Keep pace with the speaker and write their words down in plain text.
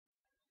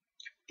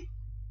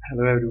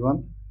Hello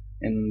everyone.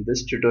 In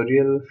this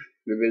tutorial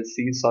we will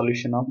see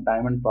solution of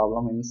diamond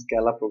problem in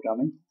Scala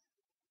programming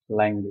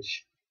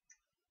language.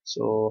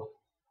 So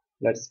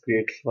let's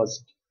create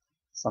first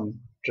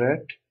some thread.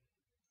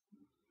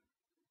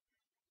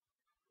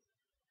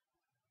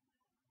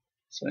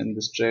 So in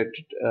this thread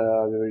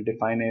we will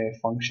define a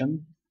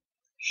function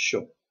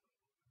show,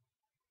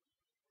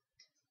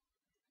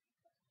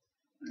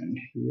 and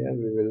here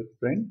we will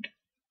print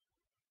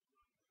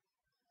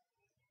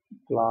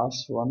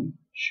class 1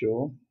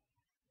 show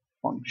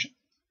function.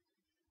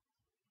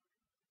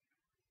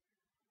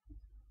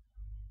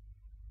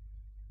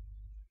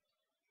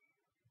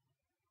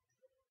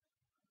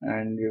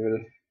 And we will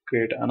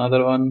create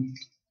another one,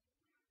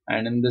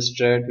 and in this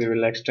thread we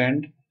will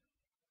extend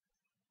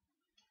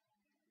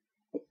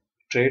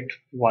thread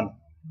 1,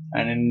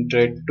 and in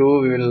thread 2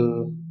 we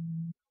will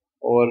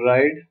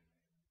override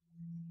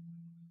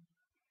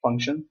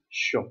function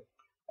show,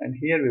 and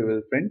here we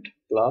will print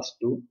class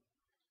 2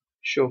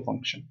 show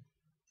function.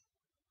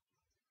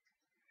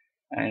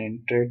 And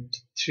in thread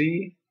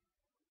 3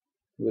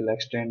 we will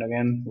extend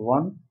again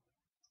 1,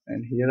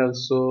 and here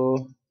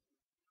also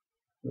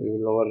we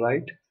will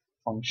override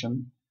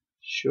function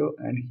show,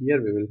 and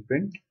here we will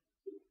print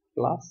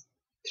class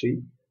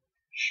 3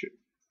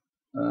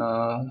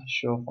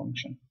 show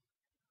function.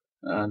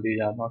 These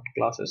are not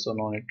classes, so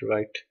no need to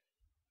write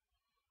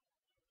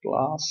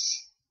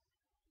class.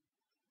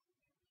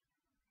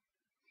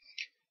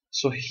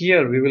 So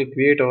here we will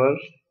create our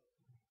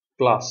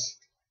class,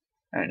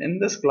 and in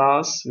this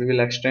class we will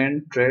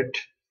extend thread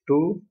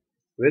 2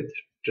 with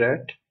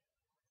thread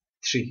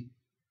 3.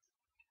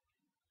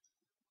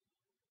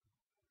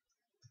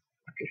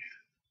 Okay.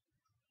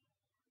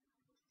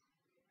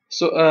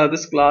 So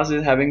this class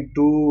is having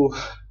two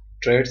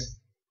threads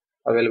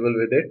available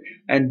with it,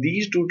 and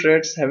these two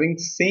threads having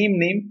same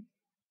name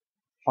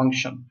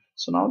function.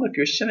 So now the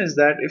question is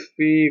that if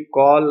we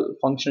call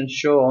function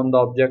show on the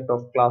object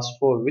of class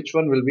 4, which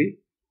one will be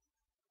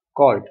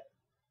called?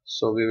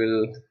 So we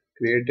will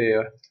create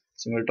a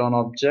singleton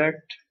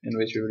object in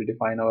which we will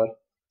define our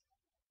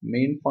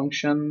main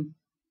function.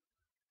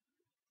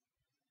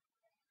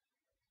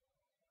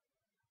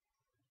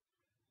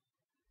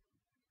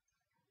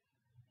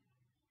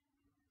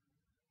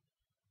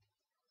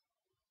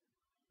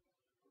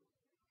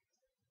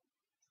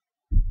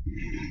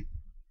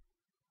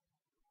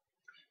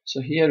 So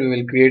here we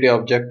will create an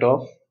object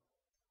of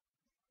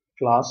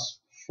class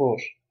 4,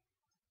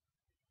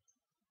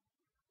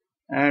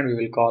 and we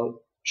will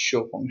call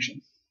show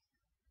function.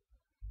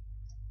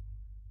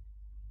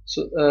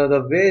 So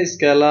the way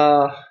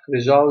Scala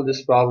resolve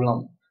this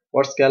problem,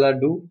 what Scala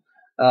do,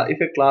 if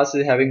a class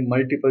is having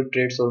multiple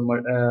traits or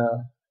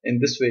in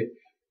this way,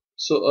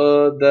 so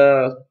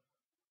the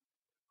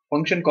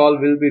function call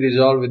will be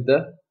resolved with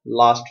the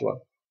last one.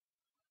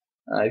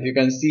 If you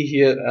can see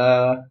here,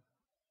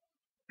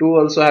 2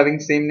 also having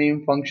same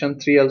name function,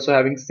 3 also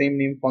having same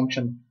name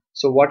function.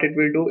 So what it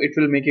will do, it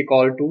will make a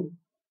call to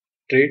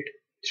trait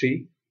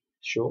 3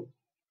 show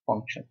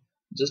function.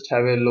 Just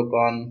have a look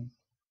on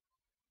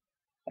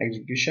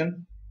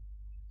execution.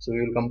 So we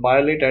will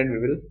compile it and we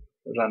will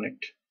run it.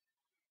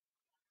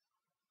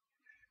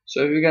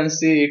 So if you can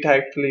see, it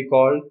actually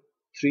called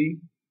 3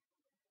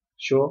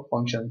 show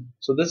function.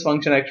 So this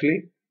function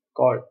actually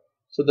called.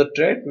 So the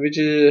thread which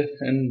is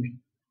in,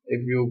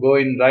 if you go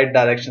in right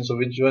direction, so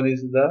which one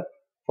is the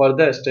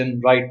furthest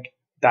in right,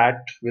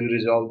 that will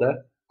resolve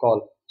the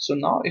call. So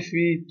now if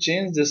we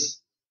change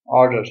this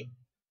order,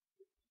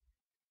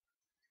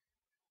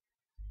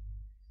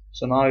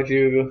 so now if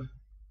you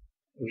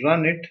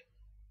run it,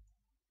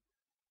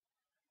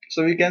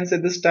 so we can say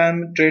this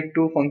time thread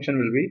 2 function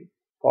will be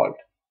called.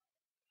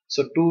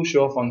 So 2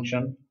 show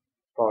function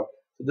called.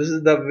 So this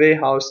is the way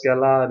how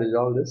Scala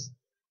resolve this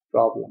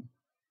problem.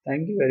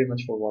 Thank you very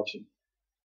much for watching.